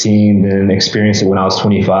was 16 than experience it when I was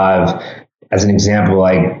 25. As an example,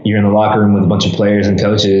 like you're in the locker room with a bunch of players and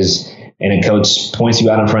coaches, and a coach points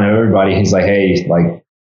you out in front of everybody. He's like, hey, like,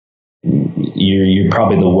 you're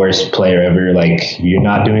probably the worst player ever. Like, you're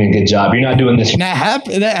not doing a good job. You're not doing this. That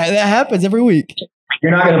happens every week.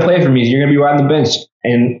 You're not going to play for me. You're going to be right on the bench.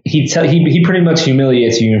 And he pretty much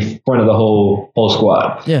humiliates you in front of the whole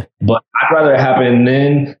squad. Yeah. But I'd rather it happen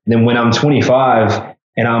then than when I'm 25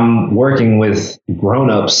 and I'm working with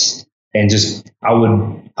grown-ups, and just I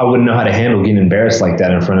wouldn't know how to handle getting embarrassed like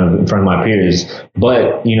that in front of my peers.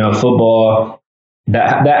 But football,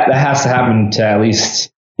 that has to happen to at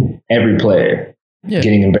least every player,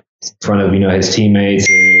 getting embarrassed in front of his teammates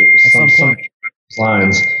or some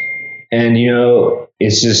lines. And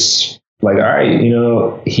it's just like, all right,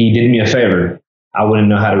 he did me a favor. I wouldn't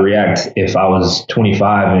know how to react if I was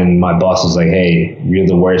 25 and my boss was like, hey, you're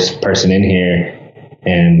the worst person in here.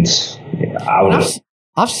 And I would.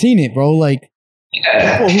 I've seen it, bro. Like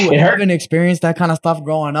people who haven't experienced that kind of stuff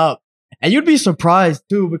growing up, and you'd be surprised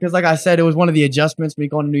too, because like I said, it was one of the adjustments me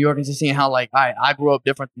going to New York and just seeing how like I grew up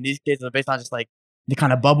different than these kids, based on just like the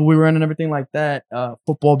kind of bubble we were in and everything like that.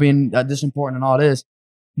 Football being this important and all this,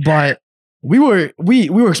 but we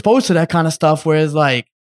were exposed to that kind of stuff, whereas like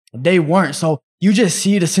they weren't. So you just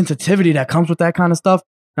see the sensitivity that comes with that kind of stuff.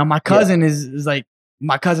 Now my cousin is like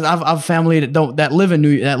my cousin. I've a family that live in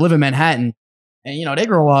Manhattan, and they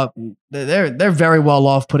grow up. They're very well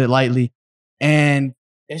off, put it lightly, and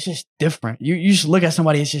it's just different. You just look at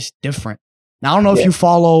somebody, it's just different. Now I don't know if you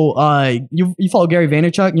follow you follow Gary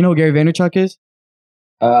Vaynerchuk. You know who Gary Vaynerchuk is?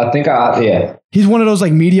 I think yeah. He's one of those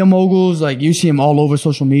like media moguls. Like you see him all over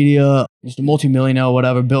social media. He's a multimillionaire or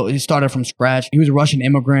whatever. He started from scratch. He was a Russian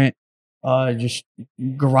immigrant, just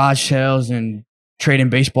garage sales and trading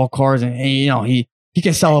baseball cards, and he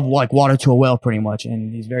can sell like water to a well pretty much,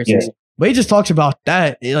 and he's very successful. But he just talks about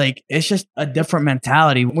that. Like, it's just a different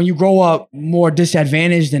mentality. When you grow up more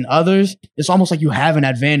disadvantaged than others, it's almost like you have an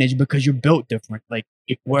advantage because you're built different. Like,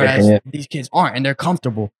 whereas these kids aren't, and they're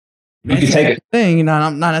comfortable. You can take it. Thing,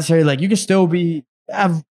 not necessarily like you can still be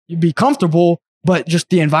comfortable, but just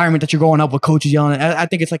the environment that you're growing up with, coaches yelling. I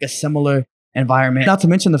think it's like a similar environment. Not to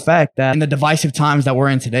mention the fact that in the divisive times that we're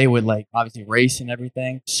in today, with like obviously race and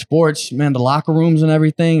everything, sports, man, the locker rooms and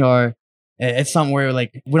everything are. It's something where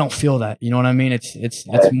like we don't feel that, you know what I mean?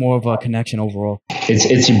 It's more of a connection overall.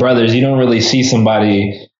 It's your brothers. You don't really see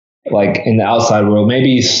somebody like in the outside world.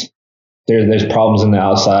 Maybe there's problems in the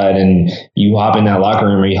outside, and you hop in that locker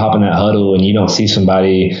room or you hop in that huddle, and you don't see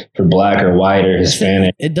somebody for black or white or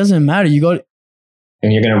Hispanic. It doesn't matter. You go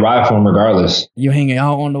and you're gonna ride for them regardless. You hang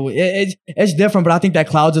out on the way. It's different, but I think that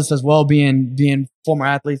clouds us as well. Being former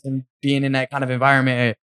athletes and being in that kind of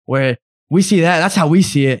environment where we see that. That's how we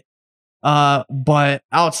see it. But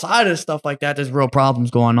outside of stuff like that, there's real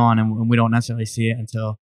problems going on, and we don't necessarily see it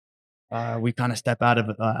until we kind of step out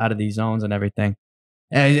of these zones and everything.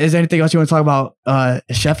 Is there anything else you want to talk about,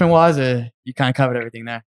 chefing wise, or you kind of covered everything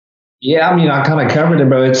there? Yeah, I mean, I kind of covered it,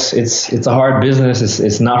 bro. It's a hard business.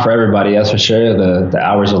 It's not for everybody, that's for sure. The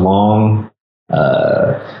hours are long.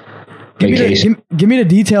 Give me the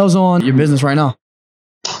details on your business right now.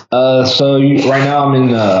 Right now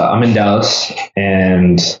I'm in Dallas,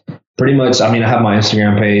 and pretty much, I mean, I have my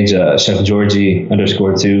Instagram page, Chef Georgie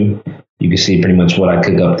 _2. You can see pretty much what I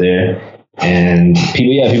cook up there. And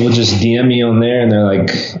people just DM me on there, and they're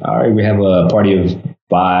like, all right, we have a party of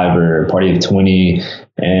 5 or a party of 20.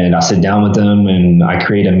 And I sit down with them and I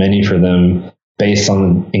create a menu for them based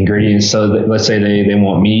on ingredients. So let's say they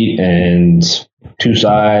want meat and 2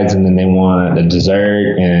 sides, and then they want a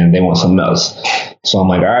dessert and they want something else. So I'm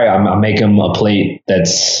like, all right, I make them a plate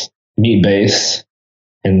that's meat based,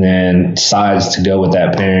 and then sides to go with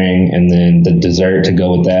that pairing, and then the dessert to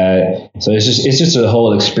go with that. So it's just a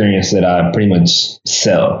whole experience that I pretty much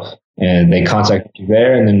sell. And they contact me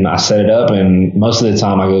there, and then I set it up. And most of the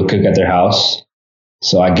time I go cook at their house.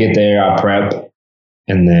 So I get there, I prep,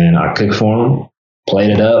 and then I cook for them,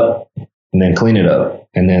 plate it up, and then clean it up.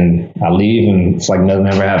 And then I leave, and it's like nothing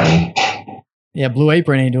ever happened. Yeah, Blue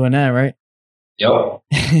Apron ain't doing that, right? Yep.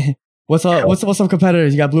 What's some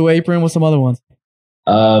competitors? You got Blue Apron. What's some other ones?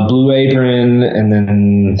 Blue Apron, and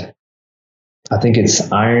then I think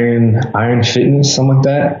it's Iron Fitness, something like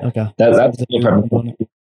that. Okay. That's meal prep.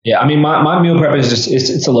 Yeah, I mean my meal prep is just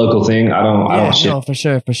it's a local thing. I don't ship. No, for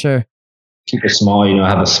sure. Keep it small. I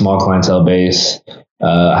have a small clientele base.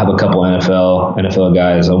 I have a couple NFL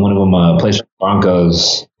guys. One of them plays for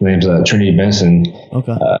Broncos. His name's Trinity Benson.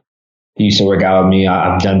 Okay. He used to work out with me.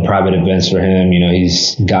 I've done private events for him.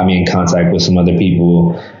 He's got me in contact with some other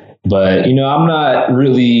people. But, I'm not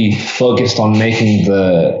really focused on making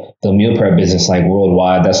the meal prep business like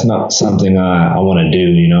worldwide. That's not something I want to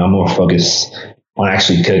do. I'm more focused on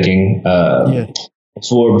actually cooking.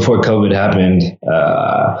 Before COVID happened,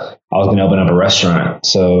 I was going to open up a restaurant.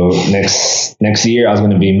 So next year I was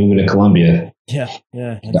going to be moving to Colombia. Yeah.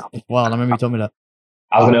 Wow, I remember you told me that.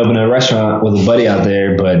 I was going to open a restaurant with a buddy out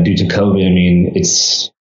there, but due to COVID, I mean,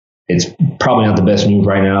 it's probably not the best move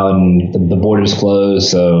right now, and the border's closed.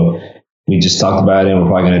 So we just talked about it, and we're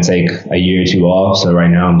probably going to take a year or 2 off. So right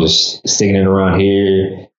now I'm just sticking it around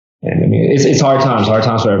here. And I mean, it's hard times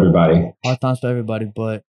for everybody. Hard times for everybody,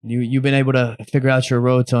 but you've been able to figure out your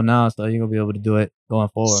road till now, so you're going to be able to do it going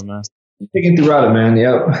forward, man. Sticking throughout it, man.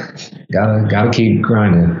 Yep. Gotta keep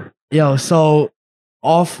grinding. Yo, so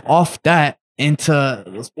off that, into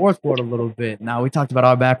the sports world a little bit. Now, we talked about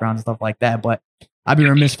our backgrounds and stuff like that, but I'd be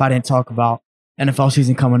remiss if I didn't talk about NFL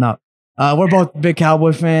season coming up. We're both big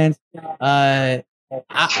Cowboy fans. I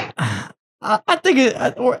think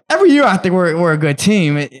every year I think we're a good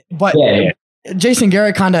team, but Jason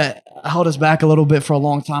Garrett kind of held us back a little bit for a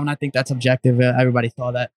long time, and I think that's objective. Everybody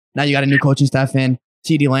saw that. Now you got a new coaching staff in,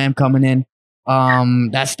 CeeDee Lamb coming in.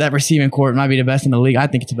 That receiving court might be the best in the league. I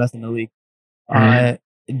think it's the best in the league.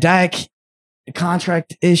 Dak,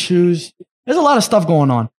 contract issues. There's a lot of stuff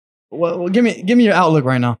going on. Well, give me your outlook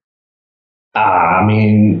right now. I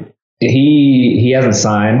mean, he hasn't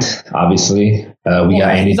signed. Obviously, got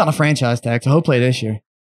Andy. He's on a franchise tag, so he'll play this year.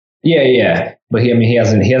 Yeah, but he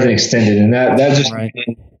hasn't extended, and that just right.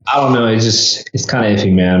 I don't know. It's kind of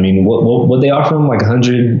iffy, man. I mean, what they offer him, like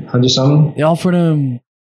 100 something? They offered him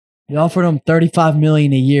 $35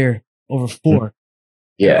 million a year over 4.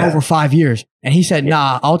 Yeah, over 5 years, and he said,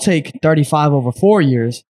 "Nah, I'll take 35 over 4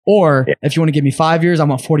 years, or if you want to give me 5 years, I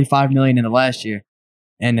want 45 million in the last year."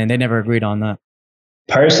 And then they never agreed on that.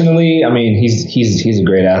 Personally, I mean, he's a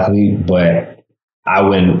great athlete, but I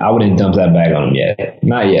wouldn't dump that bag on him yet.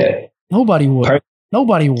 Not yet. Nobody would.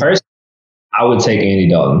 Nobody would. I would take Andy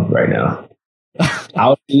Dalton right now.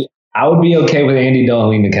 I would be okay with Andy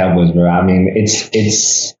Dalton leading the Cowboys, bro. I mean,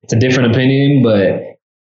 it's a different opinion, but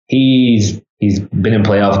he's been in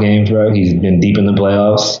playoff games, bro. He's been deep in the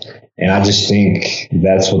playoffs, and I just think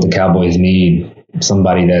that's what the Cowboys need.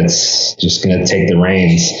 Somebody that's just going to take the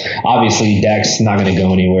reins. Obviously, Dak's not going to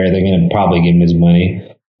go anywhere. They're going to probably give him his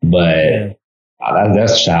money, but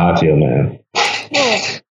that's how I feel, man.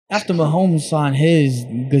 Well, after Mahomes signed his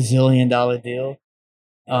gazillion-dollar deal,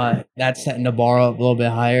 that's setting the bar up a little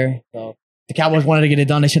bit higher. So the Cowboys wanted to get it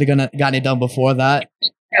done. They should have gotten it done before that.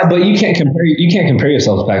 Yeah, but you can't compare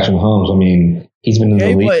yourself to Patrick Mahomes. I mean, he's been in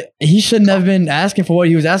the league. But he shouldn't have been asking for what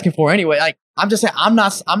he was asking for anyway. Like, I'm just saying, I'm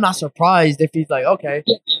not surprised if he's like, okay.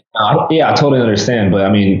 Yeah, I totally understand. But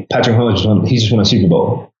I mean, Patrick Mahomes, he just won a Super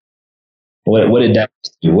Bowl. What did Dak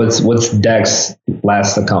do? What's Dak's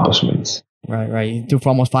last accomplishments? Right. He threw for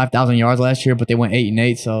almost 5,000 yards last year, but they went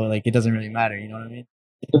 8-8, so like it doesn't really matter. You know what I mean?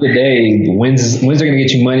 At the end of the day, wins are going to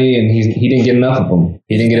get you money, and he didn't get enough of them.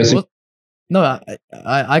 He didn't get us. No,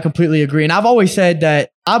 I completely agree. And I've always said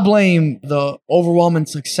that I blame the overwhelming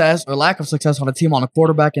success or lack of success on the team on the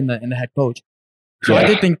quarterback and the head coach. So I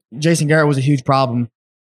did think Jason Garrett was a huge problem.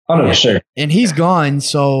 Oh, no, sure. And he's gone.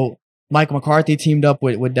 So Mike McCarthy teamed up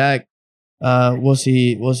with Dak. We'll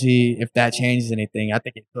see if that changes anything. I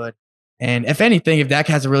think it could. And if anything, if Dak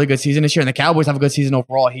has a really good season this year and the Cowboys have a good season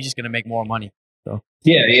overall, he's just going to make more money. So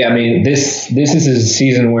yeah. I mean, this is his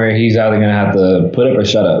season where he's either going to have to put up or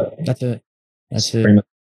shut up. That's it. Pretty much,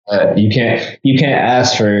 you can't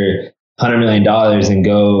ask for $100 million and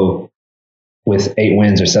go with 8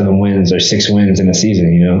 wins or 7 wins or 6 wins in a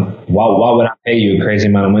season. You know, why would I pay you a crazy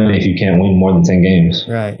amount of money if you can't win more than 10 games?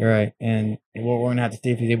 Right. And we're going to have to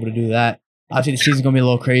see if he's able to do that. Obviously, the season's going to be a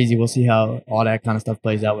little crazy. We'll see how all that kind of stuff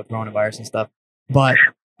plays out with coronavirus and stuff. But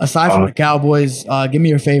aside from the Cowboys, give me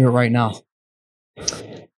your favorite right now.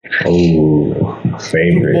 Oh,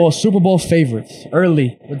 favorite. Super Bowl favorites.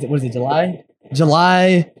 Early. What is it, July?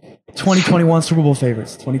 July 2021 Super Bowl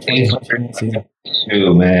favorites. 2021 season.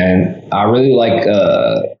 Shoot, man. I really like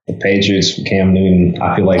the Patriots with Cam Newton.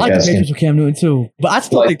 I feel like I like that's the Patriots with Cam Newton too. But I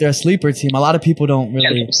still think they're a sleeper team. A lot of people don't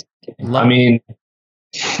really love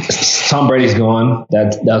Tom Brady's gone.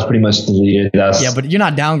 That was pretty much the leader. But you're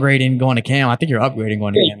not downgrading going to Cam. I think you're upgrading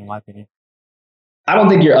going to Cam, in my opinion. I don't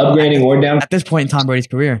think you're upgrading or down. At this point in Tom Brady's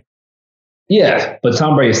career. Yeah, but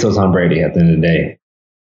Tom Brady is still Tom Brady at the end of the day.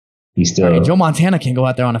 He's still... Joe Montana can go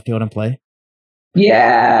out there on the field and play.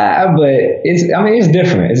 Yeah, but it's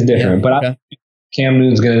different. It's different. But I think Cam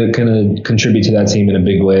Newton's gonna contribute to that team in a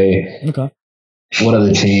big way. Okay. What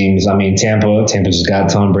other teams? I mean, Tampa just got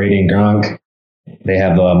Tom Brady and Gronk. They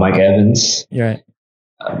have Mike Evans. You're right.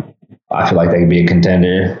 I feel like they could be a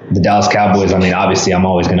contender. The Dallas Cowboys, I mean, obviously I'm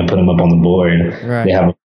always going to put them up on the board. Right. They have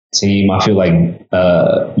a team. I feel like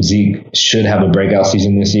Zeke should have a breakout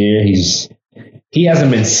season this year. He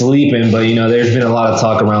hasn't been sleeping, but, you know, there's been a lot of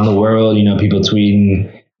talk around the world, you know, people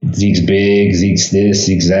tweeting Zeke's big, Zeke's this,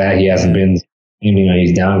 Zeke's that. He hasn't been, you know,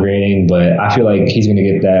 he's downgrading, but I feel like he's going to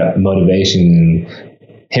get that motivation,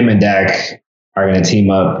 and him and Dak are going to team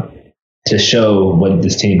up to show what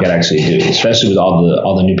this team can actually do, especially with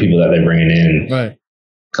all the new people that they're bringing in. Right.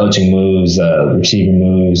 Coaching moves, receiving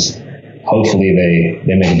moves. Hopefully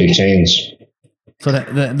they make a big change. So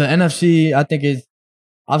the NFC, I think, is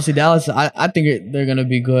obviously Dallas. I think they're going to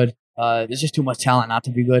be good. There's just too much talent not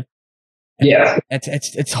to be good. And yeah.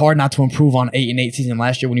 It's hard not to improve on 8-8 season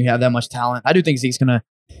last year when you have that much talent. I do think Zeke's going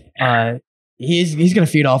to he's gonna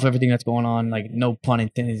feed off everything that's going on. Like, no pun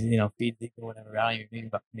intended, you know, feed or whatever. I don't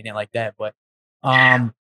even mean it like that. But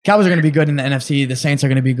Cowboys are gonna be good in the NFC. The Saints are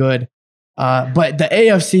gonna be good. But the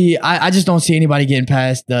AFC, I just don't see anybody getting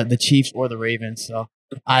past the Chiefs or the Ravens. So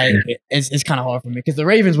it's kind of hard for me because the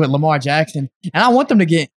Ravens with Lamar Jackson, and I want them to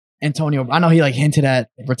get Antonio. I know he like hinted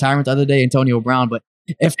at retirement the other day, Antonio Brown. But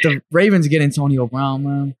if the Ravens get Antonio Brown,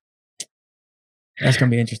 man, that's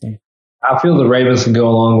gonna be interesting. I feel the Ravens can go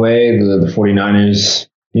a long way. The 49ers,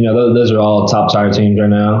 you know, those are all top tier teams right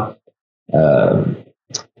now.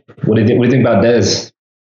 What do you think about Dez?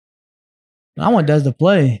 I want Dez to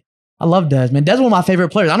play. I love Dez, man. Dez is one of my favorite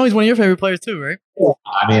players. I know he's one of your favorite players too, right?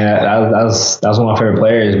 I mean, that's one of my favorite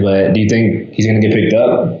players. But do you think he's going to get picked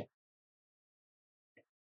up?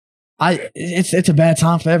 It's a bad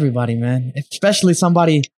time for everybody, man. Especially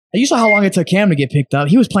somebody. You saw how long it took Cam to get picked up.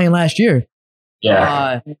 He was playing last year.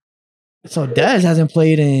 Yeah. So Dez hasn't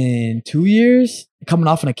played in 2 years, coming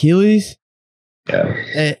off an Achilles.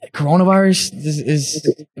 Yeah. Coronavirus is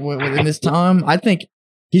within this time. I think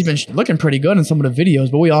he's been looking pretty good in some of the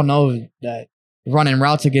videos, but we all know that running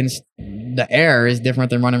routes against the air is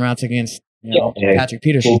different than running routes against, you know, Patrick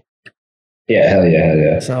Peterson. Yeah, hell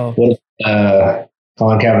yeah. So what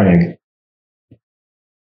Colin Kaepernick?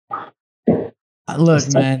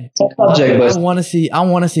 Look, man, I want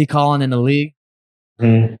to see Colin in the league.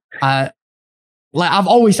 Mm-hmm.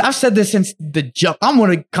 I've said this since the jump. I'm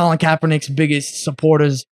one of Colin Kaepernick's biggest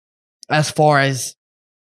supporters as far as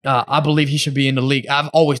I believe he should be in the league. I've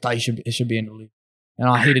always thought he should be in the league, and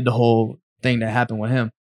I hated the whole thing that happened with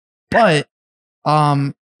him. But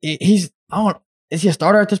is he a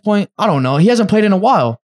starter at this point? I don't know. He hasn't played in a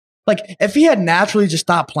while. Like, if he had naturally just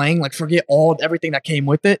stopped playing, like forget everything that came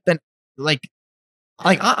with it, then like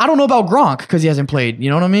I don't know about Gronk because he hasn't played. You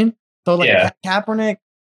know what I mean? So Kaepernick,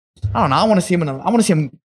 I don't know. I want to see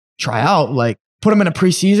him try out, like put him in a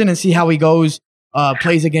preseason and see how he goes.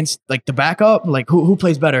 Plays against like the backup, like who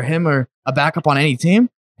plays better, him or a backup on any team?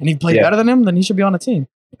 And he plays better than him, then he should be on the team.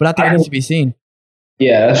 But I think it needs to be seen.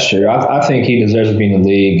 Yeah, that's true. I think he deserves to be in the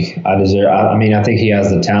league. I think he has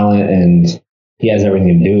the talent and he has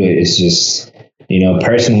everything to do it. It's just, you know,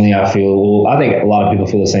 personally, I think a lot of people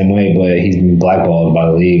feel the same way, but he's been blackballed by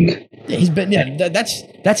the league. He's been,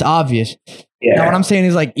 that's obvious. Yeah. Now, what I'm saying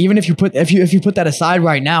is, like, even if you put that aside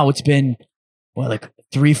right now, it's been like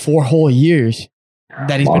 3-4 whole years.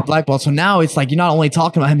 that he's been blackballed. So now it's like you're not only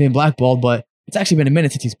talking about him being blackballed, but it's actually been a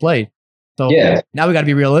minute since he's played. So now we got to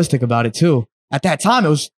be realistic about it too. At that time, it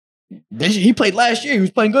was he played last year. He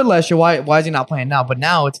was playing good last year. Why is he not playing now? But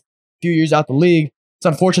now it's a few years out the league. It's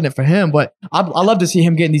unfortunate for him, but I love to see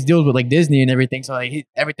him getting these deals with like Disney and everything. So like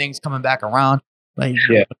everything's coming back around. Like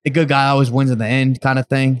the good guy always wins in the end, kind of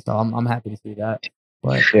thing. So I'm happy to see that.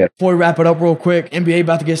 But before we wrap it up real quick, NBA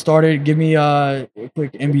about to get started. Give me a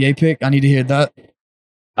quick NBA pick. I need to hear that.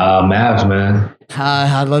 Mavs, man.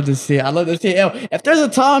 I'd love to see it. I'd love to see it. Yo, if there's a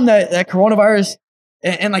time that coronavirus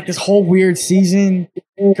and like this whole weird season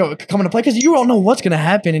coming to play, because you don't know what's going to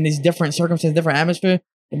happen in these different circumstances, different atmosphere,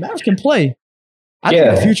 the Mavs can play. I think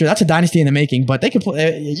in the future, that's a dynasty in the making, but they could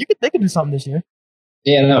play. They could do something this year.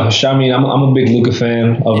 Yeah, no, for sure. I mean, I'm a big Luka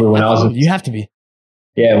fan. When I was you have to be.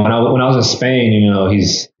 Yeah, when I was in Spain,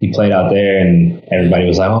 he played out there, and everybody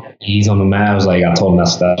was like, "Oh, he's on the Mavs." Like I told them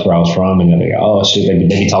that's where I was from, and they're like, "Oh shit," they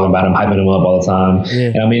be talking about him, hyping him up all the time. Yeah.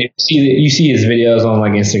 And I mean, you see his videos on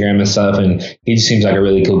like Instagram and stuff, and he just seems like a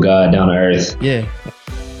really cool guy, down to earth. Yeah.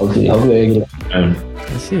 Hopefully they get it.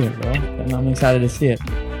 Let's see it, bro. I'm excited to see it.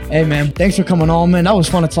 Hey man, thanks for coming on, man. That was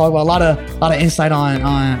fun to talk about. A lot of insight on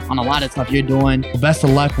a lot of stuff you're doing. Best of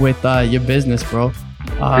luck with your business, bro.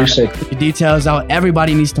 Appreciate the details out.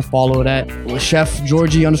 Everybody needs to follow that. Chef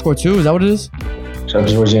Georgie _2. Is that what it is? Chef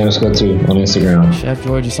Georgie _2 on Instagram. Chef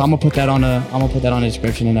Georgie. So I'm gonna put that on the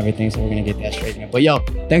description and everything. So we're gonna get that straight. But yo,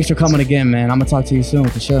 thanks for coming again, man. I'm gonna talk to you soon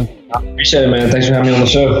for sure. I appreciate it, man. Thanks for having me on the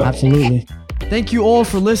show. Absolutely. Thank you all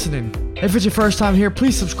for listening. If it's your first time here,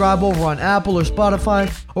 please subscribe over on Apple or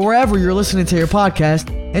Spotify or wherever you're listening to your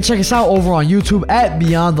podcast, and check us out over on YouTube at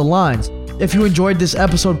Beyond the Lines. If you enjoyed this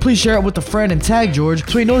episode, please share it with a friend and tag George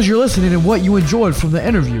so he knows you're listening and what you enjoyed from the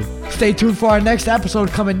interview. Stay tuned for our next episode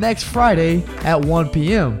coming next Friday at 1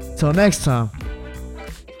 p.m. Till next time.